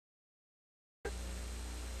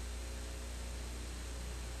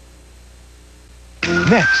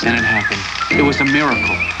next. And it happened. It was a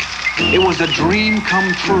miracle. It was a dream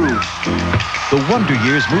come true. The Wonder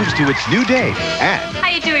Years moves to its new day, and... How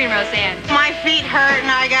you doing, Roseanne? My feet hurt and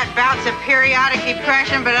I got bouts of periodic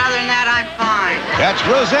depression, but other than that, I'm fine. Catch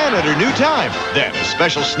Roseanne at her new time. Then a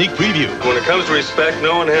special sneak preview. When it comes to respect,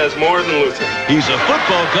 no one has more than Luther. He's a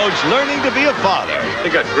football coach learning to be a father.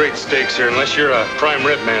 They got great steaks here, unless you're a prime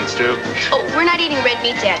rib man, Stu. Oh, we're not eating red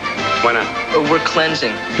meat yet. Why not? We're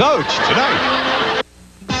cleansing. Coach, tonight.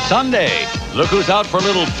 Sunday, look who's out for a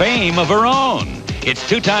little fame of her own. It's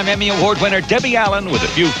two-time Emmy Award winner Debbie Allen with a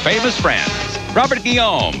few famous friends. Robert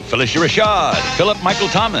Guillaume, Felicia Rashad, Philip Michael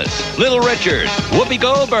Thomas, Little Richard, Whoopi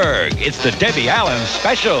Goldberg. It's the Debbie Allen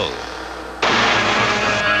special.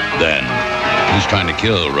 Then, who's trying to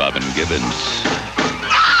kill Robin Gibbons?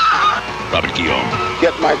 Robert Guillaume.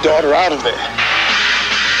 Get my daughter out of there.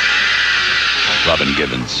 Robin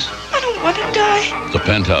Gibbons. I don't want to die. The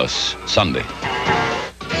Penthouse, Sunday.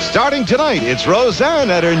 Starting tonight, it's Roseanne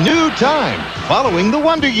at her new time, following the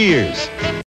Wonder Years.